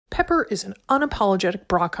Pepper is an unapologetic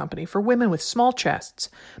bra company for women with small chests,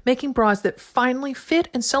 making bras that finally fit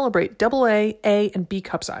and celebrate AA, A, and B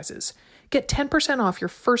cup sizes. Get 10% off your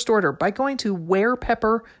first order by going to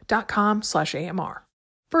wearpepper.com/AMR.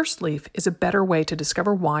 First Leaf is a better way to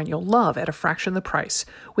discover wine you'll love at a fraction of the price.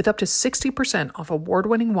 With up to 60% off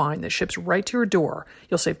award-winning wine that ships right to your door,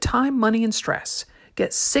 you'll save time, money, and stress.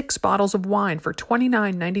 Get 6 bottles of wine for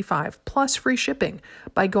 $29.95 plus free shipping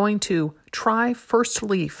by going to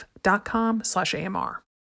tryfirstleaf.com/AMR.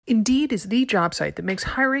 Indeed is the job site that makes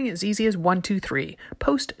hiring as easy as 1, 2, 3.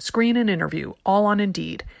 Post, screen, and interview, all on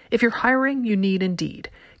Indeed. If you're hiring, you need Indeed.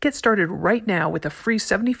 Get started right now with a free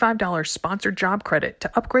 $75 sponsored job credit to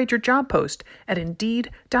upgrade your job post at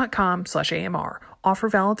Indeed.com/AMR. Offer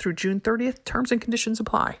valid through June 30th. Terms and conditions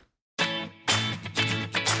apply.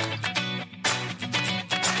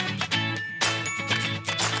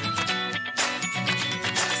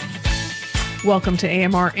 Welcome to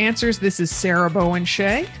AMR Answers. This is Sarah Bowen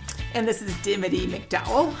Shea. And this is Dimity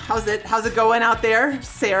McDowell. How's it going out there,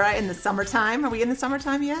 Sarah, in the summertime? Are we in the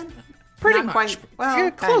summertime yet? Pretty Not much. Quite, well,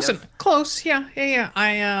 yeah, close. kind of. Close. Yeah.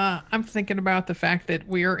 I'm thinking about the fact that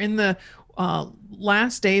we are in the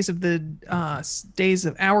last days of the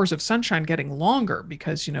hours of sunshine getting longer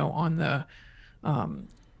because, on the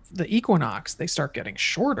equinox, they start getting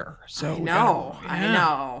shorter. So I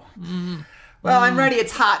know. Mm. Well, I'm ready.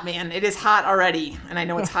 It's hot, man. It is hot already. And I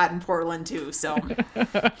know it's hot in Portland, too. So,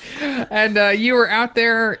 And you were out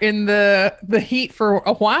there in the heat for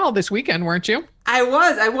a while this weekend, weren't you? I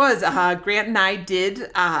was. Grant and I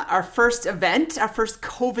did our first event, our first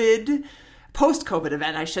post-COVID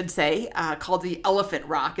event, I should say, called the Elephant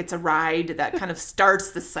Rock. It's a ride that kind of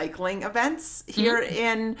starts the cycling events here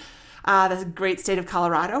in the great state of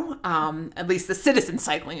Colorado. At least the citizen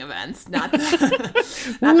cycling events, not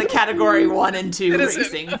the category 1 and 2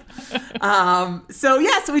 racing. So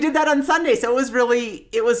we did that on Sunday. So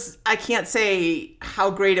it was, I can't say how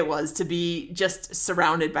great it was to be just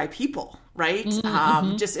surrounded by people, right?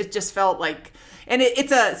 It just felt like, and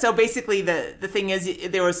so basically the thing is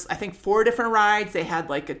there was, I think 4 different rides. They had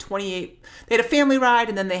like they had a family ride,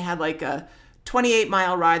 and then they had like a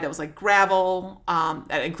 28-mile ride that was like gravel,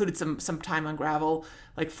 that included some time on gravel,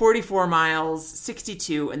 like 44 miles,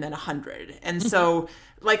 62, and then 100. And so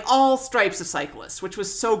like all stripes of cyclists, which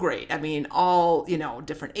was so great. I mean, all,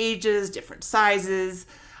 different ages, different sizes,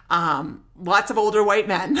 lots of older white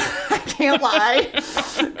men. I can't lie.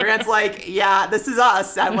 Grant's like, yeah, this is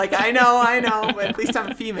us. I'm like, I know, but at least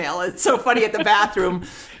I'm a female. It's so funny at the bathroom.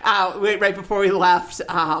 Right before we left,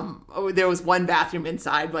 there was one bathroom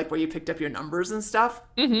inside, like where you picked up your numbers and stuff.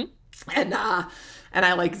 Mm-hmm. And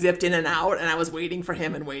I like zipped in and out, and I was waiting for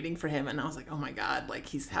him, and I was like, oh my God, like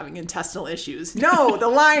he's having intestinal issues. No, the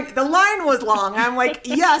line was long. I'm like,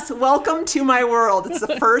 yes, welcome to my world. It's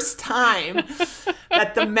the first time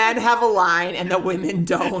that the men have a line and the women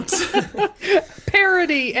don't.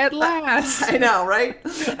 Parody at last. I know, right?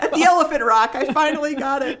 At the Elephant Rock, I finally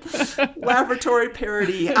got it. Laboratory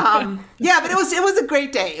parody. But it was a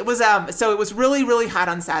great day. It was so it was really, really hot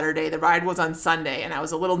on Saturday. The ride was on Sunday, and I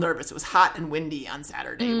was a little nervous. It was hot and windy on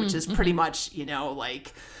Saturday, which is pretty much,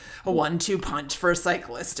 like a 1-2 punch for a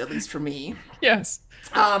cyclist, at least for me. Yes.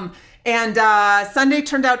 And Sunday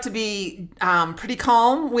turned out to be pretty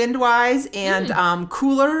calm wind-wise and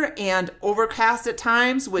cooler and overcast at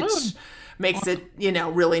times, which makes it,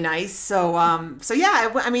 really nice. So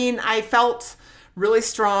I felt really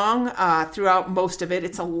strong throughout most of it.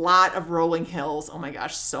 It's a lot of rolling hills. Oh my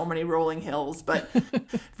gosh, so many rolling hills. But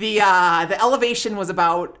the elevation was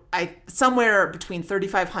about somewhere between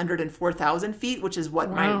 3,500 and 4,000 feet, which is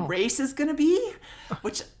what my race is going to be,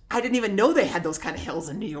 which I didn't even know they had those kind of hills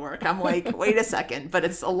in New York. I'm like, wait a second, but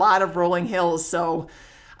it's a lot of rolling hills. So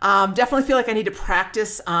definitely feel like I need to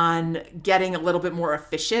practice on getting a little bit more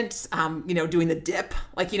efficient, doing the dip.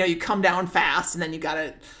 Like, you come down fast and then you got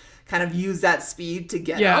to kind of use that speed to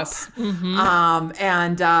get up. Mm-hmm.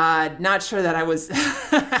 And not sure that I was,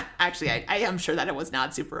 actually, I am sure that I was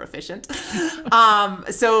not super efficient.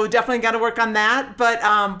 So definitely got to work on that. But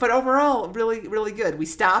overall, really, really good. We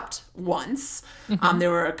stopped once. Mm-hmm. There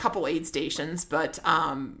were a couple aid stations, but,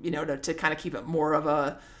 to kind of keep it more of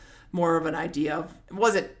an idea of, it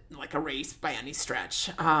wasn't like a race by any stretch,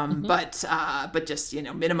 but just,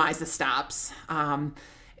 minimize the stops.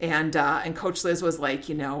 And Coach Liz was like,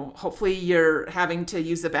 hopefully you're having to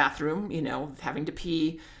use the bathroom, having to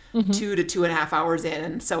pee 2 to 2.5 hours in.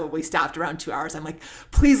 And so we stopped around 2 hours. I'm like,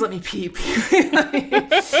 please let me pee. Please let me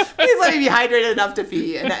be hydrated enough to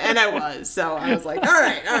pee. And I was. So I was like, all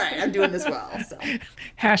right, I'm doing this well. So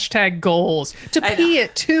Hashtag goals to pee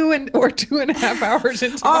at 2.5 hours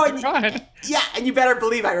into the run. Yeah, and you better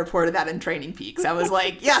believe I reported that in Training Peaks. I was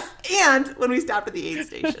like, yes, and when we stopped at the aid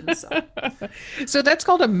station. So that's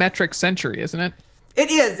called a metric century, isn't it? It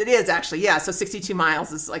is actually, yeah. So 62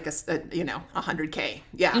 miles is like a 100K.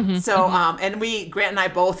 Yeah. And Grant and I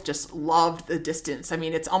both just loved the distance. I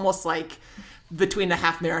mean, it's almost like between a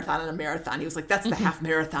half marathon and a marathon. He was like, that's the half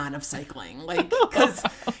marathon of cycling. Like, because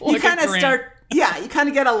you kind of you kind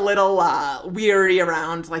of get a little weary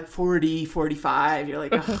around like 40, 45. You're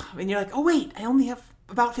like, and you're like, oh, wait, I only have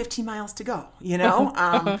about 15 miles to go,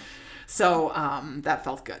 So that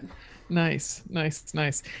felt good. Nice.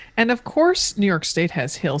 And of course, New York State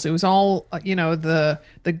has hills. It was all, the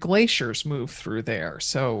glaciers moved through there.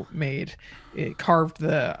 So it carved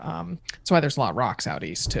that's why there's a lot of rocks out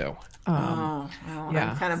east too. I'm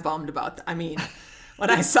kind of bummed about that. I mean, when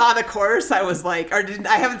I saw the course, I was like, I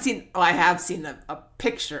have seen a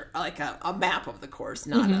picture, like a map of the course,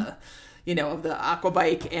 not of the aqua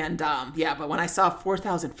bike. And but when I saw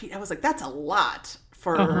 4,000 feet, I was like, that's a lot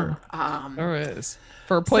for, there is.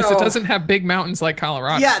 For a place that doesn't have big mountains like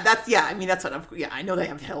Colorado. Yeah, I know they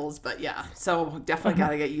have hills, but yeah. So definitely got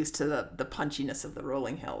to get used to the punchiness of the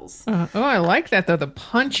rolling hills. I like that though, the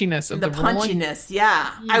punchiness of the punchiness,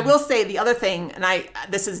 yeah. I will say the other thing, and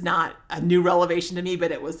this is not a new revelation to me,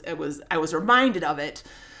 but I was reminded of it.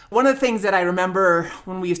 One of the things that I remember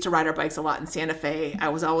when we used to ride our bikes a lot in Santa Fe, I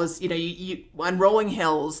was always, you on rolling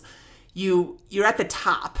hills, you're at the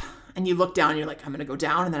top. And you look down and you're like, I'm going to go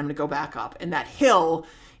down and then I'm going to go back up. And that hill,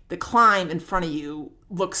 the climb in front of you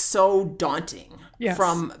looks so daunting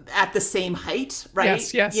from at the same height,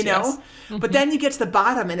 right? Yes. But then you get to the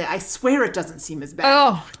bottom and I swear it doesn't seem as bad.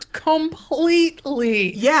 Oh,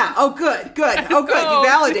 completely. Yeah. Oh, good. Oh, good. You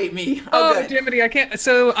validate me. Oh, Dimity, I can't.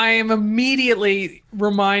 So I am immediately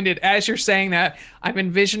reminded as you're saying that, I'm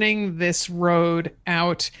envisioning this road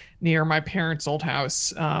out near my parents' old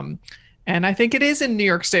house. And I think it is in New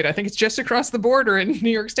York State. I think it's just across the border in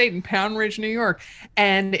New York State, in Pound Ridge, New York.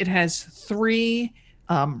 And it has 3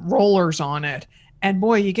 rollers on it. And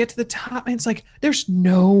boy, you get to the top and it's like, there's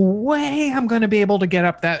no way I'm going to be able to get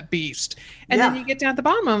up that beast. And then you get down at the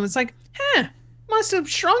bottom and it's like, must have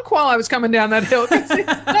shrunk while I was coming down that hill because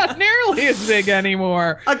it's not nearly as big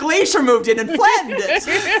anymore. A glacier moved in and flattened it.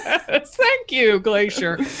 Yes, thank you,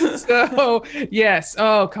 glacier. So, yes.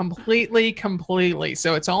 Oh, completely.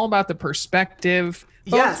 So it's all about the perspective.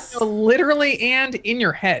 Yes. Literally and in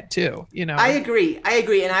your head too, I agree.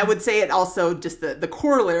 And I would say it also just the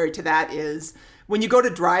corollary to that is when you go to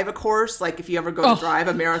drive a course, like if you ever go to drive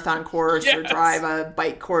a marathon course or drive a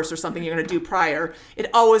bike course or something you're going to do prior, it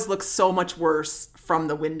always looks so much worse from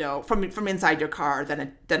the window, from inside your car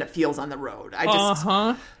than it feels on the road.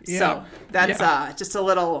 So that's just a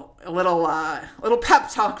little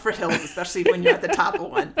pep talk for hills, especially when you're at the top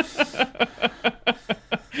of one.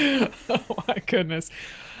 Oh my goodness.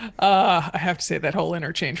 I have to say that whole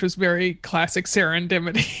interchange was very classic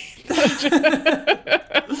serendipity.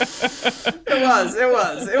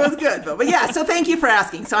 It was good, but yeah. So thank you for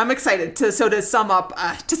asking. So I'm excited to sum up.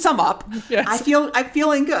 Yes. I'm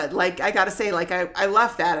feeling good. Like I gotta say, like I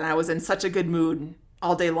left that and I was in such a good mood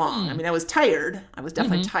all day long. I mean, I was tired. I was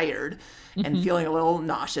definitely tired and feeling a little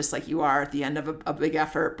nauseous, like you are at the end of a big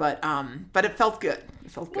effort. But it felt good.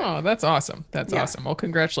 Oh, that's awesome. Awesome. Well,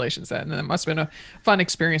 congratulations then. And it must have been a fun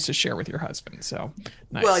experience to share with your husband. So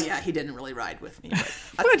nice. Well, yeah, he didn't really ride with me,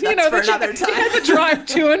 but that's for another time. You had to drive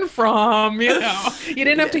to and from, You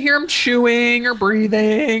didn't have to hear him chewing or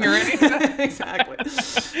breathing or anything. Exactly.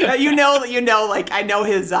 Like I know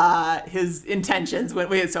his intentions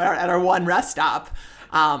when at our one rest stop.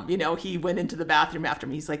 He went into the bathroom after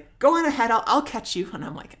me. He's like, go on ahead. I'll catch you. And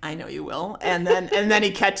I'm like, I know you will. And then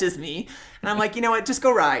he catches me and I'm like, you know what? Just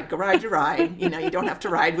go ride your ride. You don't have to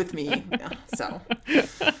ride with me. So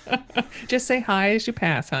just say hi as you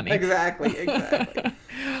pass, honey. Exactly.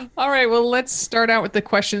 All right. Well, let's start out with the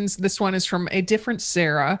questions. This one is from a different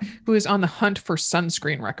Sarah who is on the hunt for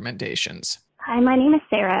sunscreen recommendations. Hi, my name is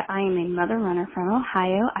Sarah. I am a mother runner from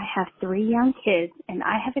Ohio. I have 3 young kids and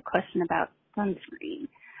I have a question about sunscreen.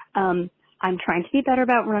 I'm trying to be better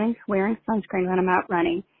about wearing sunscreen when I'm out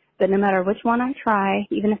running, but no matter which one I try,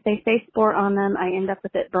 even if they say sport on them, I end up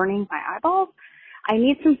with it burning my eyeballs. I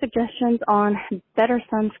need some suggestions on better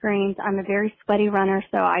sunscreens. I'm a very sweaty runner,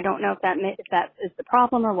 so I don't know if that is the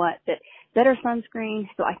problem or what, but better sunscreen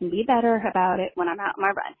so I can be better about it when I'm out on my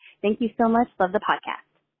run. Thank you so much. Love the podcast.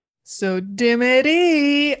 So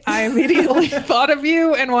Dimity, I immediately thought of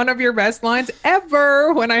you and one of your best lines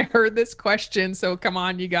ever when I heard this question. So come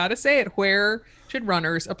on, you got to say it. Where should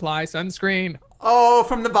runners apply sunscreen? Oh,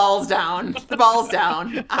 from the balls down. The balls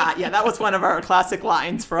down. Yeah, that was one of our classic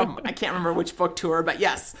lines from, I can't remember which book tour, but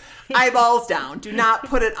yes, eyeballs down. Do not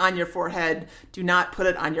put it on your forehead. Do not put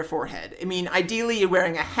it on your forehead. I mean, ideally, you're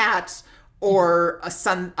wearing a hat or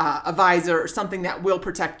a visor or something that will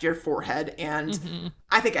protect your forehead. And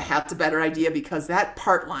I think a hat's a better idea because that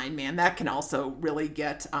part line, man, that can also really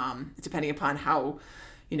get, depending upon how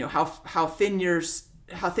thin your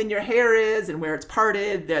hair is and where it's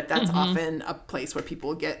parted, that's often a place where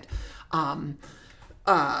people get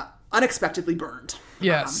unexpectedly burned.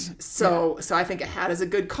 Yes. So I think a hat is a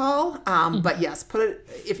good call. But yes, put it,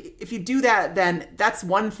 if you do that, then that's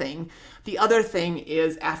one thing. The other thing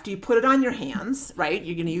is after you put it on your hands, right?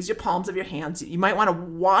 You're going to use your palms of your hands. You might want to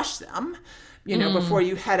wash them, before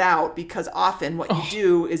you head out, because often what you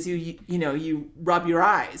do is you rub your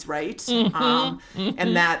eyes, right?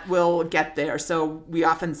 And that will get there. So we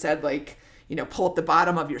often said, like, pull up the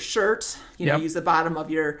bottom of your shirt, use the bottom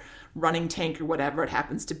of your running tank or whatever it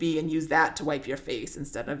happens to be and use that to wipe your face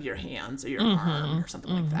instead of your hands or your arm or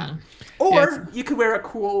something like that. Or you could wear a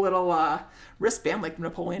cool little wristband like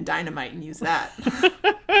Napoleon Dynamite and use that.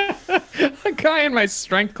 A guy in my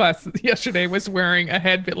strength class yesterday was wearing a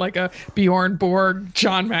headband like a Bjorn Borg,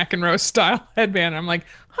 John McEnroe style headband. I'm like,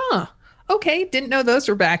 okay, didn't know those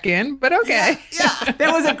were back in, but okay. Yeah.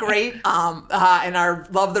 There was a great, in our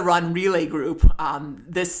Love the Run relay group,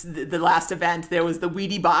 the last event, there was the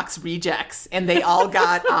Wheatie Box rejects, and they all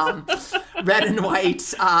got red and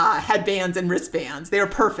white headbands and wristbands. They were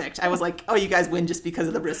perfect. I was like, oh, you guys win just because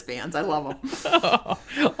of the wristbands. I love them. Oh,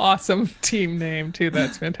 awesome team name, too.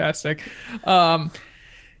 That's fantastic.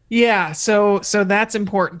 Yeah, so that's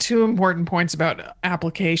important. Two important points about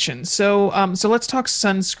application. So let's talk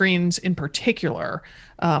sunscreens in particular.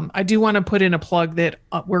 I do want to put in a plug that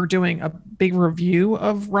we're doing a big review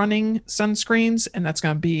of running sunscreens, and that's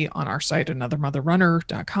going to be on our site,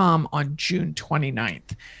 anothermotherrunner.com, on June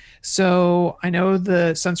 29th. So I know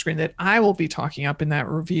the sunscreen that I will be talking up in that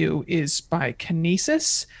review is by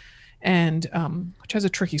Kinesis, and which has a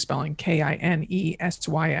tricky spelling,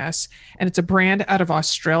 Kinesys, and it's a brand out of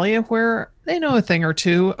Australia where they know a thing or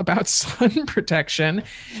two about sun protection.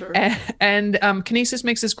 Sure. And Kinesis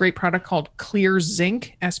makes this great product called Clear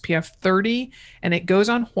Zinc SPF 30, and it goes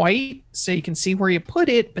on white so you can see where you put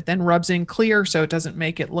it, but then rubs in clear so it doesn't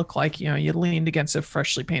make it look like you leaned against a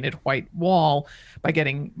freshly painted white wall by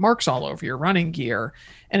getting marks all over your running gear.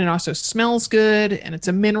 And it also smells good, and it's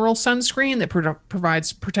a mineral sunscreen that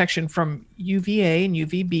provides protection from UVA and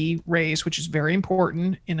UVB rays, which is very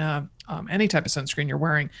important in any type of sunscreen you're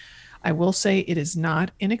wearing. I will say it is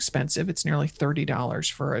not inexpensive. It's nearly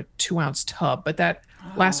 $30 for a 2-ounce tub, but that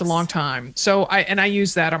lasts a long time. So I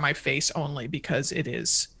use that on my face only because it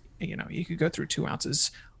is, you could go through 2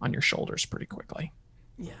 ounces on your shoulders pretty quickly.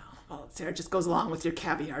 Yeah. Well, Sarah, just goes along with your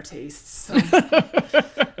caviar tastes. So.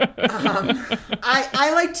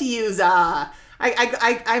 I like to use I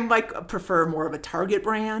prefer more of a Target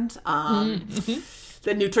brand.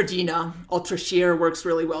 The Neutrogena Ultra Sheer works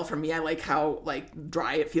really well for me. I like how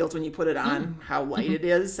dry it feels when you put it on, how light it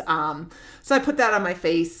is. So I put that on my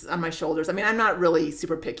face, on my shoulders. I mean, I'm not really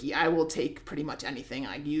super picky. I will take pretty much anything.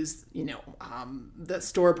 I use, the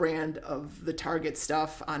store brand of the Target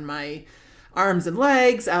stuff on my arms and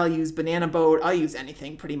legs. I'll use Banana Boat. I'll use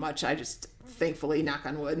anything pretty much. I just, thankfully, knock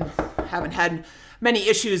on wood, haven't had many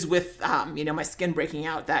issues with, my skin breaking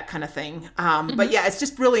out, that kind of thing. But yeah, it's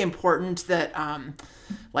just really important that,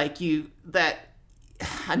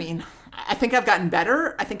 I think I've gotten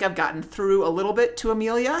better. I think I've gotten through a little bit to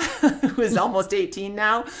Amelia, who is almost 18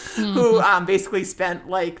 now, who basically spent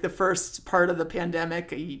the first part of the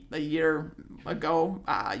pandemic a year ago,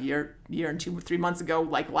 year and 2-3 months ago,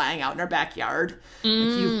 lying out in our backyard.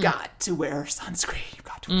 You've got to wear sunscreen. You've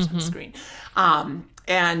got to wear sunscreen.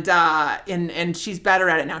 And she's better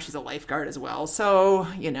at it now. She's a lifeguard as well. So,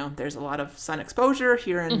 there's a lot of sun exposure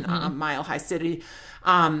here in Mile High City.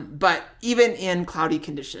 But even in cloudy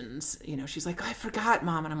conditions, she's like, I forgot,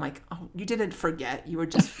 Mom. And I'm like, oh, you didn't forget. You were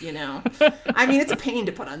just, it's a pain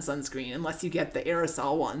to put on sunscreen unless you get the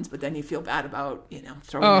aerosol ones, but then you feel bad about,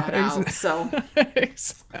 throwing that out. So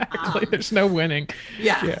exactly. There's no winning.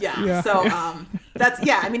 Yeah. So,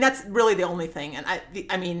 that's really the only thing. And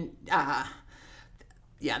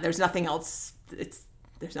there's nothing else.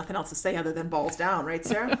 there's nothing else to say other than balls down, right,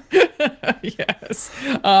 Sarah? Yes.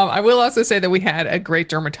 I will also say that we had a great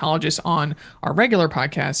dermatologist on our regular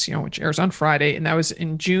podcast, which airs on Friday, and that was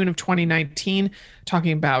in June of 2019,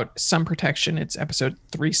 talking about sun protection. It's episode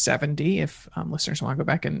 370 if listeners want to go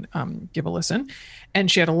back and give a listen. And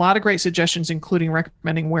she had a lot of great suggestions, including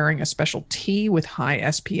recommending wearing a special tee with high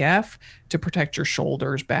SPF to protect your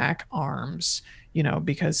shoulders, back, arms,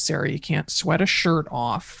 because Sarah, you can't sweat a shirt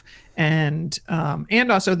off. And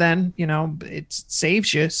also then, it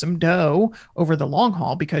saves you some dough over the long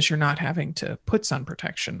haul because you're not having to put sun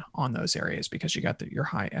protection on those areas because you got your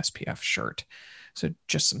high SPF shirt. So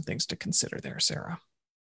just some things to consider there, Sarah.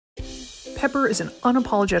 Pepper is an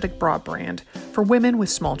unapologetic bra brand for women with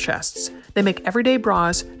small chests. They make everyday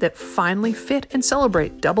bras that finely fit and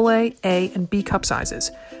celebrate AA, A, and B cup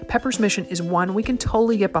sizes. Pepper's mission is one we can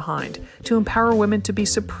totally get behind, to empower women to be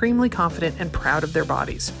supremely confident and proud of their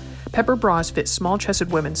bodies. Pepper bras fit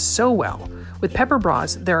small-chested women so well. With Pepper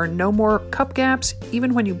bras, there are no more cup gaps,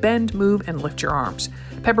 even when you bend, move, and lift your arms.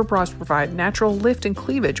 Pepper bras provide natural lift and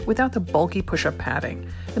cleavage without the bulky push-up padding.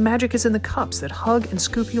 The magic is in the cups that hug and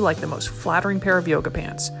scoop you like the most flattering pair of yoga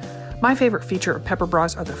pants. My favorite feature of Pepper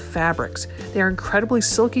bras are the fabrics. They are incredibly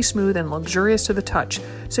silky smooth and luxurious to the touch,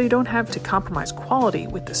 so you don't have to compromise quality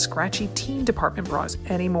with the scratchy teen department bras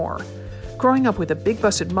anymore. Growing up with a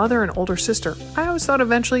big-busted mother and older sister, I always thought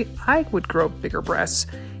eventually I would grow bigger breasts.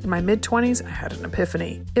 In my mid-20s, I had an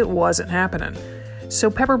epiphany. It wasn't happening. So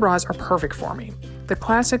Pepper bras are perfect for me. The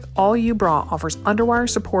classic all-you bra offers underwire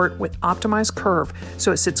support with optimized curve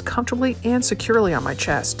so it sits comfortably and securely on my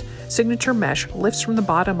chest. Signature mesh lifts from the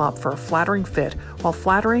bottom up for a flattering fit, while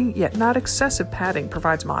flattering yet not excessive padding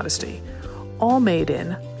provides modesty. All made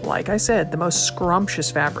in, like I said, the most scrumptious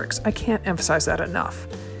fabrics. I can't emphasize that enough.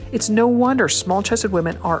 It's no wonder small-chested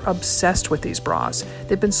women are obsessed with these bras.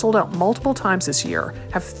 They've been sold out multiple times this year,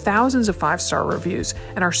 have thousands of 5-star reviews,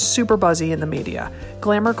 and are super buzzy in the media.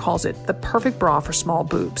 Glamour calls it the perfect bra for small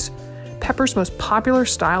boobs. Pepper's most popular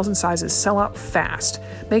styles and sizes sell out fast.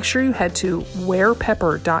 Make sure you head to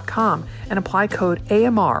wearpepper.com and apply code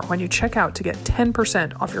AMR when you check out to get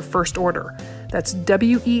 10% off your first order. That's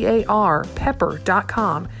WEAR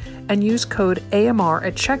pepper.com and use code AMR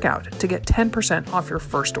at checkout to get 10% off your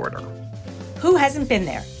first order. Who hasn't been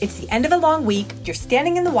there? It's the end of a long week, you're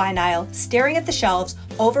standing in the wine aisle, staring at the shelves,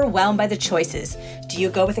 overwhelmed by the choices. Do you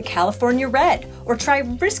go with a California Red or try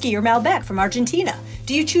riskier Malbec from Argentina?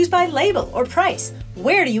 Do you choose by label or price?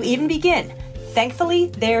 Where do you even begin? Thankfully,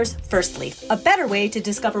 there's First Leaf, a better way to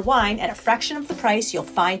discover wine at a fraction of the price you'll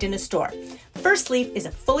find in a store. First Leaf is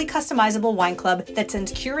a fully customizable wine club that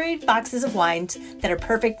sends curated boxes of wines that are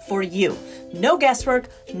perfect for you. No guesswork,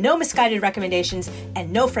 no misguided recommendations,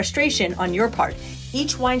 and no frustration on your part.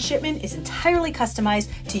 Each wine shipment is entirely customized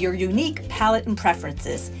to your unique palate and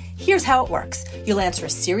preferences. Here's how it works. You'll answer a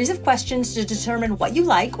series of questions to determine what you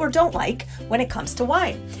like or don't like when it comes to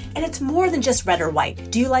wine. And it's more than just red or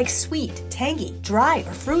white. Do you like sweet, tangy, dry,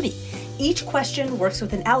 or fruity? Each question works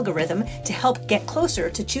with an algorithm to help get closer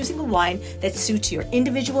to choosing a wine that suits your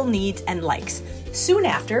individual needs and likes. Soon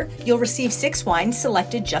after, you'll receive 6 wines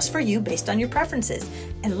selected just for you based on your preferences.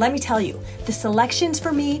 And let me tell you, the selections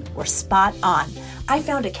for me were spot on. I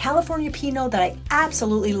found a California Pinot that I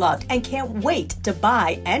absolutely loved and can't wait to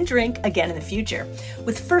buy and drink again in the future.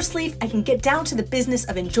 With First Leaf, I can get down to the business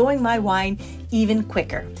of enjoying my wine even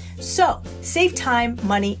quicker. So, save time,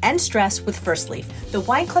 money, and stress with First Leaf, the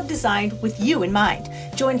wine club designed with you in mind.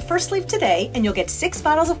 Join First Leaf today and you'll get 6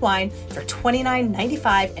 bottles of wine for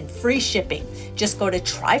 $29.95 and free shipping. Just go to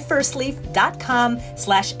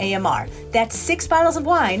tryfirstleaf.com/AMR. That's 6 bottles of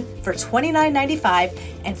wine for $29.95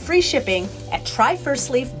 and free shipping at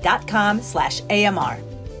tryfirstleaf.com/AMR.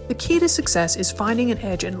 The key to success is finding an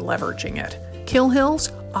edge and leveraging it. Kill hills?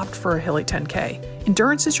 Opt for a hilly 10K.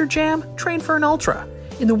 Endurance is your jam? Train for an ultra.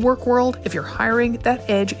 In the work world, if you're hiring, that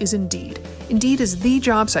edge is Indeed. Indeed is the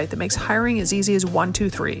job site that makes hiring as easy as 1, 2,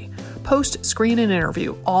 3. Post, screen, and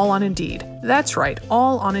interview, all on Indeed. That's right,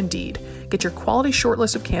 all on Indeed. Get your quality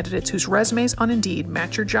shortlist of candidates whose resumes on Indeed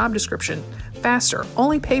match your job description faster.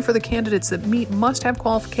 Only pay for the candidates that meet must-have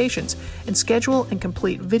qualifications, and schedule and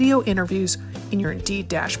complete video interviews in your Indeed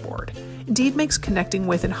dashboard. Indeed makes connecting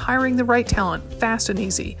with and hiring the right talent fast and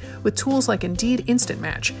easy, with tools like Indeed Instant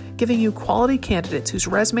Match, giving you quality candidates whose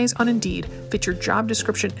resumes on Indeed fit your job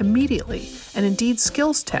description immediately, and Indeed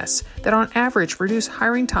skills tests that on average reduce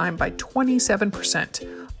hiring time by 27%.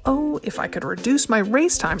 Oh, if I could reduce my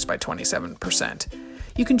race times by 27%.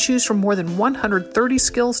 You can choose from more than 130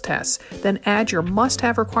 skills tests, then add your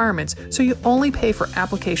must-have requirements so you only pay for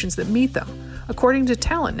applications that meet them. According to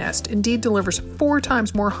Talent Nest, Indeed delivers 4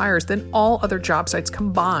 times more hires than all other job sites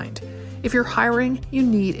combined. If you're hiring, you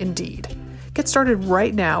need Indeed. Get started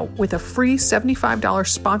right now with a free $75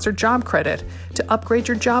 sponsored job credit to upgrade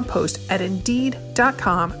your job post at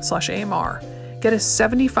Indeed.com/AMR. Get a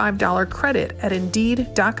 $75 credit at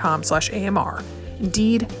Indeed.com/AMR.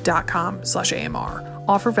 Indeed.com/AMR.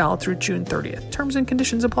 Offer valid through June 30th. Terms and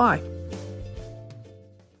conditions apply.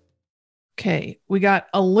 Okay, we got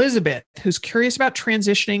Elizabeth, who's curious about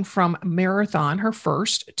transitioning from marathon, her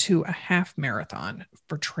first, to a half marathon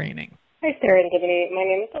for training. Hi, Sarah and Divinity. My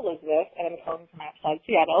name is Elizabeth, and I'm calling from outside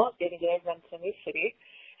Seattle, day-to-day run to New City.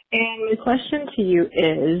 And my question to you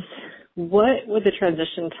is, what would the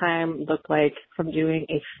transition time look like from doing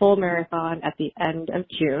a full marathon at the end of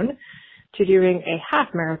June to doing a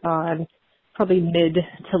half marathon probably mid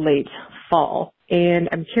to late fall? And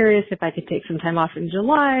I'm curious if I could take some time off in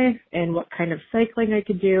July and what kind of cycling I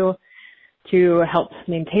could do to help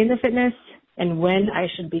maintain the fitness, and when I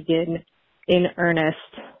should begin in earnest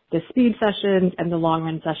the speed sessions and the long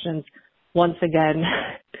run sessions once again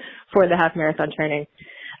for the half marathon training.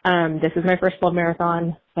 This is my first full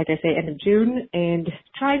marathon, like I say, end of June, and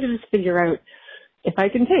trying to just figure out if I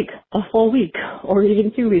can take a full week or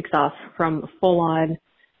even 2 weeks off from full on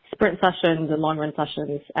sprint sessions and long run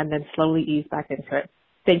sessions and then slowly ease back into it.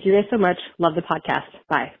 Thank you guys so much. Love the podcast.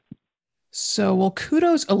 Bye. So, well,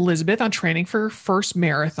 kudos, Elizabeth, on training for your first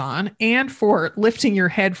marathon and for lifting your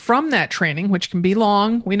head from that training, which can be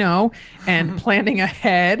long, we know, and planning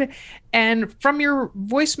ahead. And from your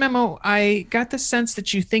voice memo, I got the sense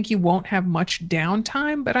that you think you won't have much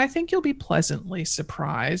downtime, but I think you'll be pleasantly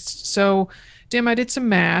surprised. So, Dim, I did some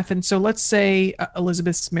math. And so let's say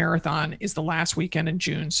Elizabeth's marathon is the last weekend in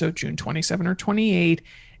June, so June 27 or 28.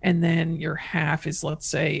 And then your half is, let's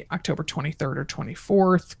say, October 23rd or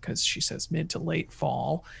 24th, because she says mid to late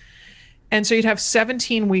fall. And so you'd have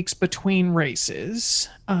 17 weeks between races.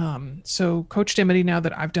 So Coach Dimity, now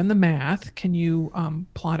that I've done the math, can you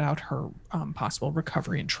plot out her possible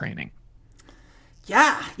recovery and training?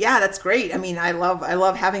 Yeah, that's great. I mean, I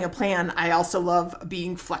love having a plan. I also love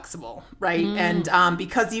being flexible, right? And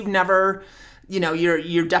because you've never,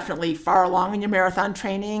 you're definitely far along in your marathon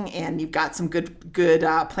training, and you've got some good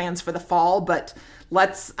plans for the fall. But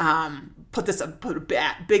let's put a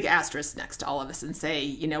big asterisk next to all of this and say,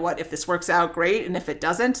 you know what? If this works out, great, and if it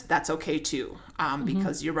doesn't, that's okay too,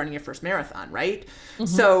 because you're running your first marathon, right?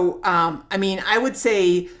 So, I mean, I would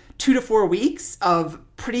say 2 to 4 weeks of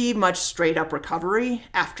pretty much straight up recovery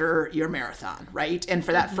after your marathon, right? And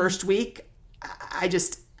for that first week, I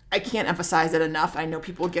can't emphasize it enough. I know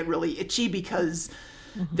people get really itchy because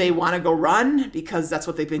they want to go run because that's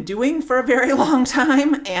what they've been doing for a very long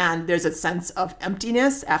time. And there's a sense of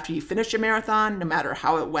emptiness after you finish your marathon, no matter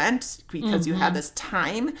how it went, because you have this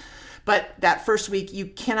time. But that first week,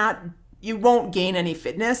 you won't gain any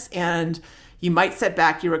fitness, and you might set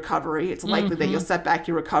back your recovery. It's likely that you'll set back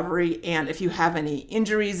your recovery. And if you have any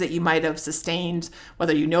injuries that you might have sustained,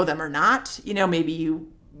 whether you know them or not,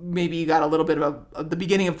 maybe you got a little bit of the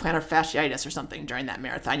beginning of plantar fasciitis or something during that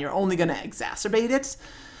marathon. You're only going to exacerbate it.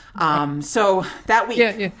 So that week.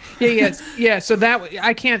 Yeah. So that,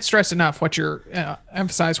 I can't stress enough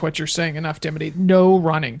emphasize what you're saying enough, Dimity. No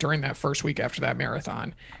running during that first week after that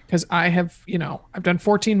marathon. Because I have, I've done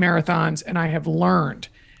 14 marathons, and I have learned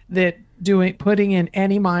that putting in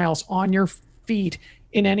any miles on your feet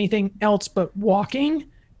in anything else but walking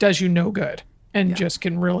does you no good, and just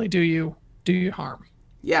can really do you harm.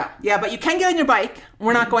 Yeah, but you can get on your bike.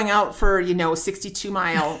 We're not going out for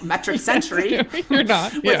 62-mile metric century. You're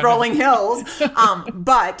not with rolling hills.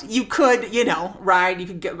 But you could ride. You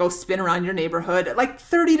could go spin around your neighborhood like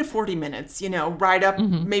 30 to 40 minutes. Ride up,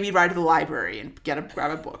 maybe ride to the library and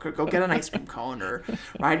grab a book, or go get an ice cream cone, or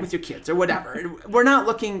ride with your kids, or whatever. We're not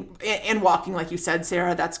looking and walking, like you said,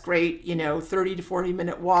 Sarah. That's great. 30 to 40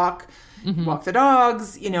 minute walk. Walk the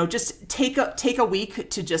dogs. Just take a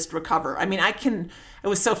week to just recover. I mean, it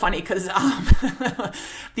was so funny because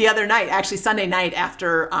the other night, actually Sunday night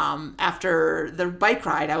after the bike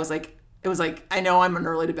ride, it was like, I know I'm an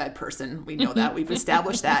early to bed person. We know that. We've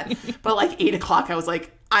established that. But like 8:00, I was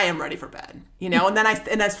like, I am ready for bed, and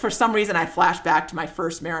then for some reason I flashed back to my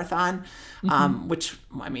first marathon, which,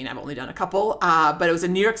 I mean, I've only done a couple, but it was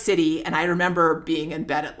in New York City, and I remember being in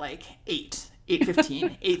bed at like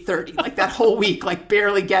 8:15, 8:30, like that whole week, like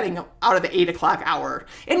barely getting out of the 8 o'clock hour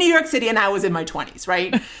in New York City, and I was in my 20s,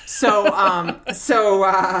 right? So,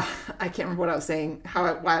 I can't remember what I was saying,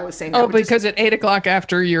 why I was saying that. Oh, because at 8 o'clock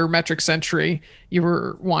after your metric century, you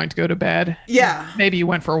were wanting to go to bed. Yeah. Maybe you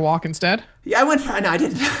went for a walk instead. Yeah, no, I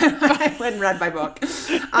didn't. I went and read my book.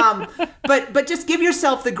 But just give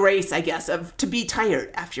yourself the grace, I guess, to be tired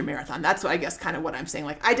after your marathon. That's what I guess kind of what I'm saying.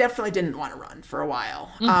 Like, I definitely didn't want to run for a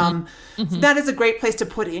while. So that is a great place to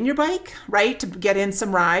put in your bike, right? To get in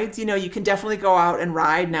some rides. You know, you can definitely go out and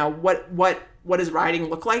ride. Now, what does riding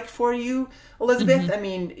look like for you, Elizabeth? I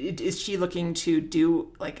mean, is she looking to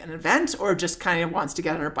do like an event, or just kind of wants to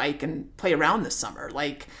get on her bike and play around this summer?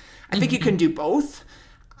 Like, I think you can do both.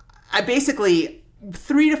 I basically,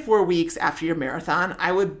 3 to 4 weeks after your marathon,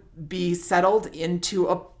 I would be settled into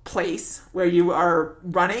a place where you are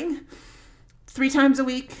running 3 times a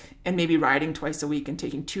week and maybe riding twice a week and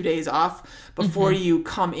taking 2 days off before you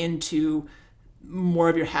come into more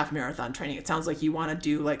of your half marathon training. It sounds like you want to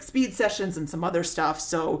do like speed sessions and some other stuff.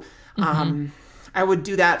 So I would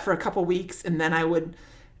do that for a couple weeks, and then I would,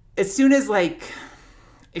 as soon as like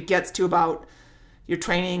it gets to about your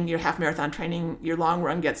training, your half marathon training, your long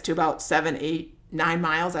run gets to about 7, 8, 9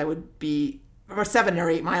 miles, I would be, or 7 or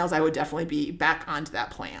 8 miles, I would definitely be back onto that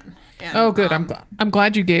plan. And, oh, good. I'm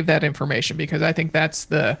glad you gave that information, because I think that's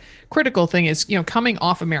the critical thing is, you know, coming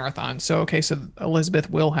off a marathon. So Elizabeth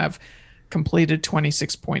will have completed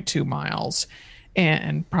 26.2 miles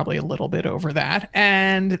and probably a little bit over that.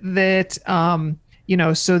 And that, you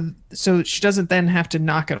know, so she doesn't then have to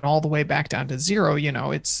knock it all the way back down to 0. You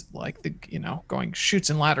know, it's like going chutes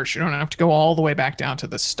and ladders. She don't have to go all the way back down to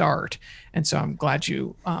the start. And so I'm glad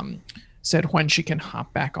you said when she can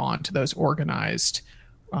hop back on to those organized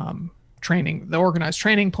training, the organized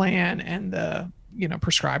training plan, and the, you know,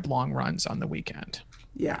 prescribed long runs on the weekend.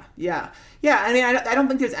 Yeah. I mean, I don't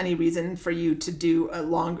think there's any reason for you to do a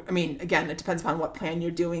long, I mean, again, it depends upon what plan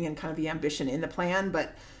you're doing and kind of the ambition in the plan.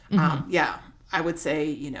 But yeah, I would say,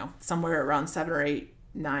 you know, somewhere around 7 or 8,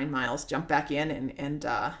 9 miles, jump back in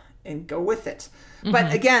and go with it.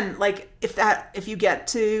 But again, like if you get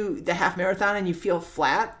to the half marathon and you feel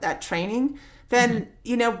flat, that training, then,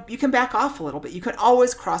 you know, you can back off a little bit. You can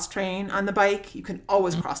always cross train on the bike. You can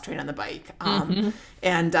always cross train on the bike. And,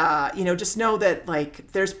 you know, just know that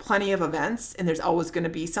like there's plenty of events and there's always going to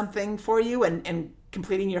be something for you, and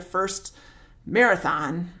completing your first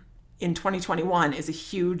marathon in 2021 is a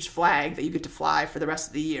huge flag that you get to fly for the rest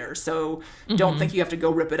of the year. So don't think you have to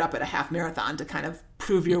go rip it up at a half marathon to kind of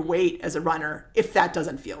prove your weight as a runner if that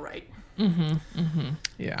doesn't feel right.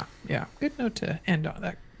 Yeah. Good note to end on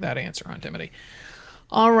that answer on, Dimity.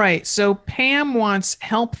 All right. So Pam wants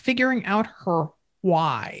help figuring out her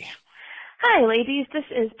why. Hi, ladies. This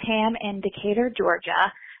is Pam in Decatur,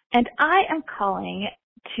 Georgia, and I am calling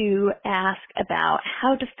to ask about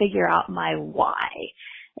how to figure out my why.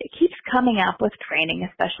 It keeps coming up with training,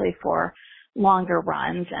 especially for longer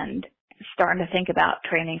runs, and starting to think about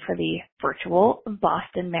training for the virtual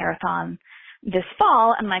Boston Marathon this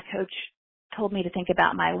fall, and my coach told me to think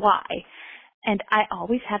about my why. And I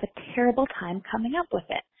always have a terrible time coming up with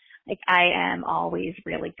it. Like, I am always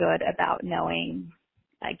really good about knowing,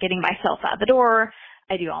 getting myself out the door.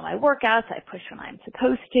 I do all my workouts. I push when I'm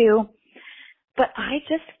supposed to. But I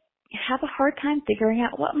just have a hard time figuring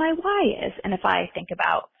out what my why is. And if I think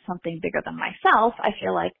about something bigger than myself, I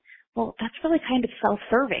feel like, well, that's really kind of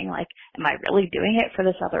self-serving. Like, am I really doing it for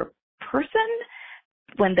this other person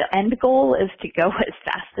when the end goal is to go as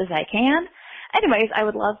fast as I can? Anyways, I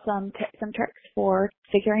would love some tips and tricks for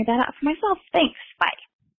figuring that out for myself. Thanks. Bye.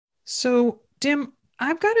 So, Dim,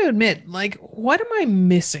 I've got to admit, like, what am I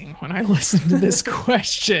missing when I listen to this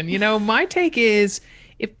question? You know, my take is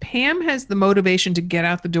if Pam has the motivation to get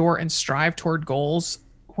out the door and strive toward goals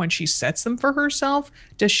when she sets them for herself,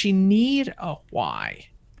 does she need a why?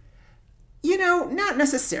 You know, not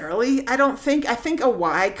necessarily. I think a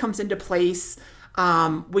why comes into place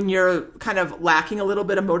when you're kind of lacking a little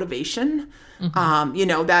bit of motivation. You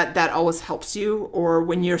know, that always helps you. Or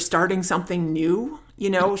when you're starting something new,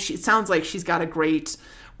 you know, it sounds like she's got a great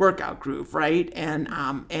workout groove, right?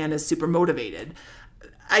 And is super motivated.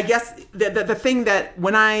 I guess the thing that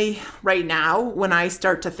when I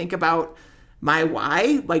start to think about my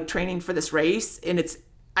why, like training for this race, and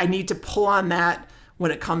I need to pull on that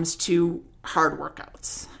when it comes to hard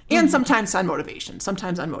workouts. And sometimes on motivation,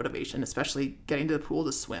 especially getting to the pool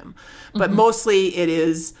to swim. But mostly it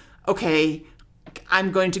is, okay,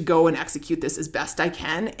 I'm going to go and execute this as best I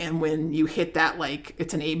can. And when you hit that, like,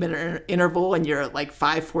 it's an 8-minute interval and you're at like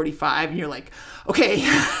 5:45 and you're like, okay,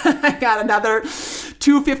 I got another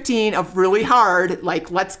 2:15 of really hard, like,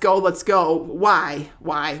 let's go. Why?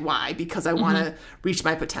 Because I want to reach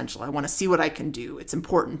my potential. I want to see what I can do. It's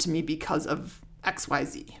important to me because of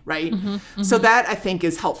XYZ, right? So that, I think,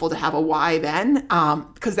 is helpful to have a why then,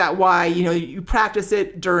 because that why, you practice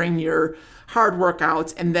it during your hard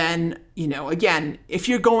workouts. And then, again, if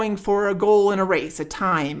you're going for a goal in a race, a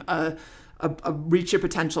time, a reach your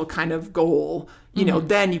potential kind of goal,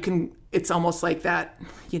 then you can, it's almost like that,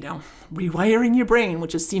 rewiring your brain,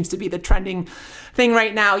 which seems to be the trending thing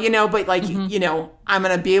right now, but like, I'm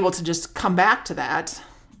going to be able to just come back to that,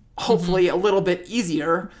 hopefully a little bit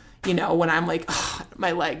easier, when I'm like, oh,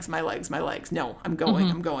 my legs. No, I'm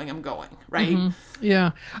going, right?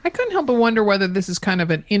 Yeah. I couldn't help but wonder whether this is kind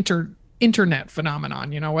of an internet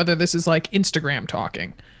phenomenon, whether this is like Instagram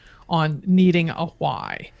talking on needing a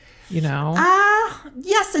why,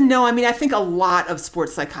 Yes and no. I mean, I think a lot of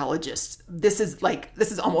sports psychologists, this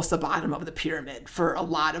is almost the bottom of the pyramid for a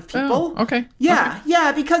lot of people. Oh, okay. Yeah. Okay.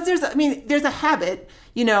 Yeah. Because there's a habit,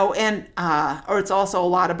 and, or it's also a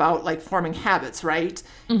lot about like forming habits, right?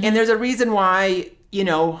 And there's a reason why,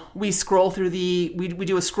 we scroll through we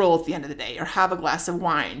do a scroll at the end of the day or have a glass of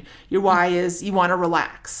wine. Your why is you want to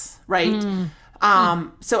relax, right?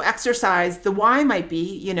 So exercise, the why might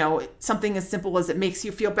be, something as simple as it makes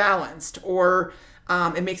you feel balanced, or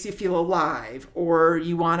it makes you feel alive, or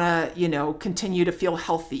you want to, continue to feel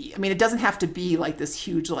healthy. I mean, it doesn't have to be like this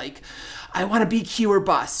huge, like, I want to be Q or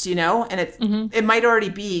bust, and it might already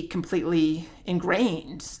be completely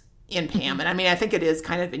ingrained in Pam. And I mean, I think it is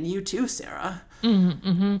kind of in you too, Sarah.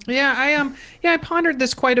 Yeah, I pondered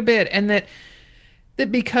this quite a bit, and that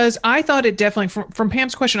because I thought it definitely, from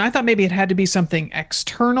Pam's question, I thought maybe it had to be something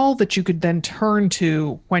external that you could then turn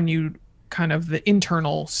to when you kind of the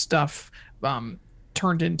internal stuff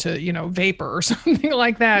turned into, vapor or something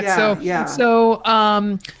like that.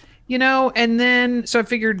 And then, so I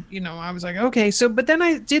figured, I was like, okay, but then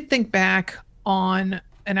I did think back on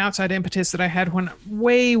an outside impetus that I had when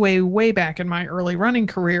way, way, way back in my early running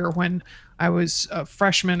career, when I was a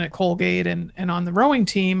freshman at Colgate and on the rowing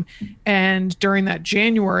team. And during that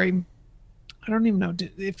January, I don't even know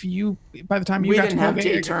if you, by the time you got to Colgate. We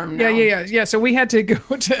didn't have J-term. No. Yeah. So we had to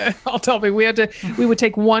go to, we would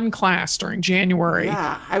take one class during January.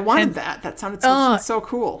 Yeah, I wanted that. That sounded so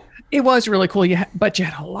cool. It was really cool. But you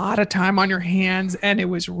had a lot of time on your hands, and it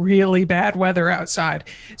was really bad weather outside.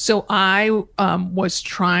 So I was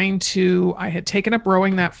I had taken up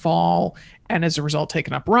rowing that fall, and as a result,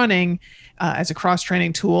 taken up running as a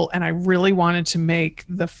cross-training tool. And I really wanted to make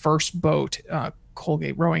the first boat.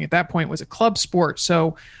 Colgate rowing at that point was a club sport.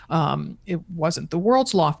 So it wasn't the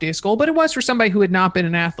world's loftiest goal, but it was for somebody who had not been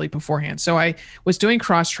an athlete beforehand. So I was doing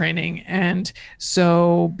cross training. And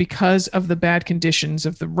so because of the bad conditions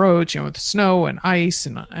of the roads, with snow and ice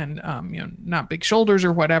and not big shoulders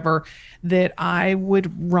or whatever, that I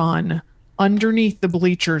would run underneath the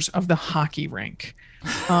bleachers of the hockey rink.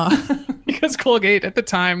 Because Colgate at the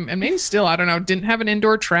time, and maybe still, I don't know, didn't have an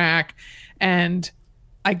indoor track. And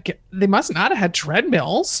they must not have had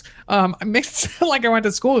treadmills. It makes it sound like I went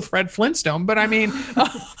to school with Fred Flintstone, but I mean,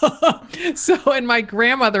 and my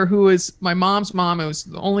grandmother, who is my mom's mom, who was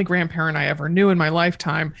the only grandparent I ever knew in my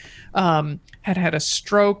lifetime, had a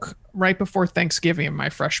stroke right before Thanksgiving of my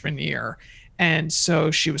freshman year. And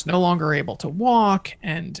so she was no longer able to walk,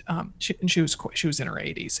 and she was in her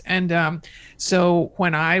 80s. And so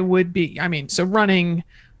when I would be, running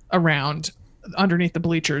around underneath the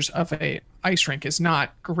bleachers of a ice rink is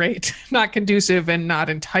not great, not conducive, and not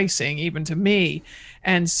enticing even to me.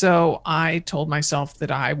 And so I told myself that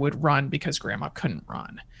I would run because Grandma couldn't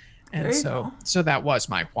run. And so that was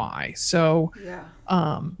my why. So,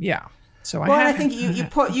 So I think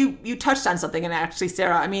you touched on something, and actually,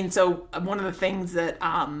 Sarah, so one of the things that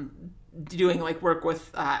doing like work with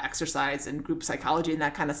exercise and group psychology and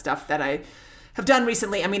that kind of stuff that I have done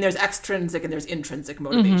recently, there's extrinsic and there's intrinsic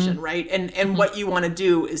motivation, right? And what you want to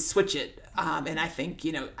do is switch it. And I think,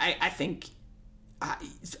 I think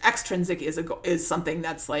extrinsic is something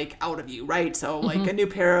that's like out of you, right? So like a new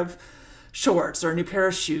pair of shorts or a new pair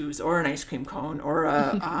of shoes or an ice cream cone or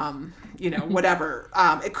a, whatever.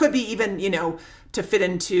 It could be even, to fit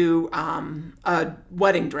into a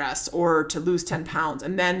wedding dress or to lose 10 pounds.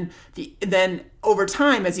 And then over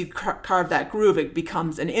time, as you carve that groove, it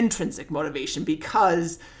becomes an intrinsic motivation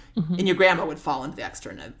because, and your grandma would fall into the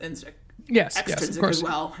extrinsic extrinsic as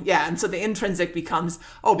well. Yeah. And so the intrinsic becomes,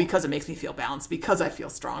 because it makes me feel balanced, because I feel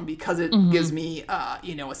strong, because it gives me, a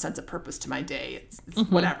sense of purpose to my day. It's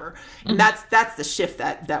whatever. And that's the shift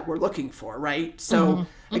that we're looking for. Right. So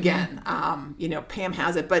again, Pam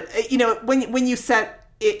has it, but when you set,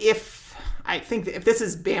 I think that if this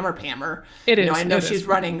is Bam or Pammer, I know she's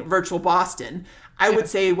running Virtual Boston. I would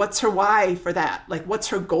say, what's her why for that? Like, what's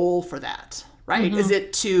her goal for that? Right. Is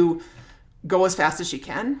it to go as fast as she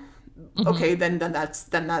can? Okay, then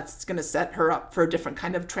that's going to set her up for a different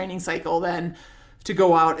kind of training cycle than to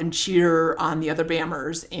go out and cheer on the other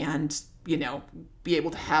Bammers and, be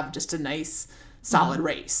able to have just a nice solid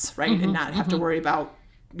race, right? And not have to worry about,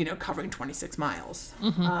 covering 26 miles.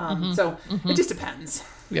 So it just depends.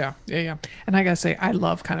 Yeah. And I got to say, I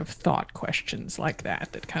love kind of thought questions like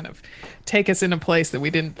that kind of take us in a place that we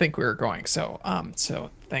didn't think we were going. So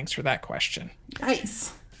thanks for that question.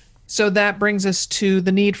 Nice. So that brings us to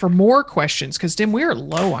the need for more questions, because Dim, we are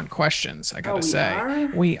low on questions, I gotta say.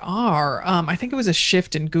 We are. I think it was a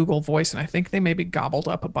shift in Google Voice, and I think they maybe gobbled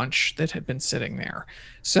up a bunch that had been sitting there.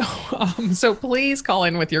 So please call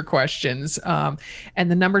in with your questions. And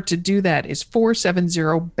the number to do that is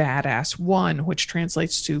 470-BADASS-1, which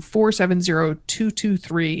translates to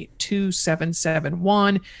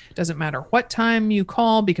 470-223-2771. Doesn't matter what time you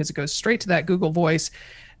call, because it goes straight to that Google Voice.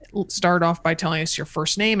 Start off by telling us your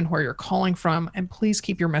first name and where you're calling from, and please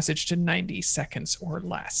keep your message to 90 seconds or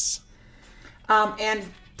less. And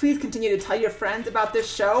please continue to tell your friends about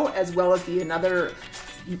this show, as well as the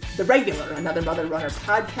regular Another Mother Runner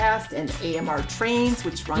podcast and AMR Trains,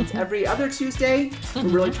 which runs every other Tuesday. We're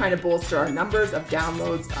really trying to bolster our numbers of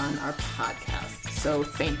downloads on our podcast. So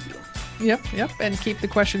thank you. Yep. And keep the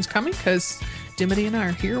questions coming, because Dimity and I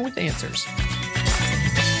are here with answers.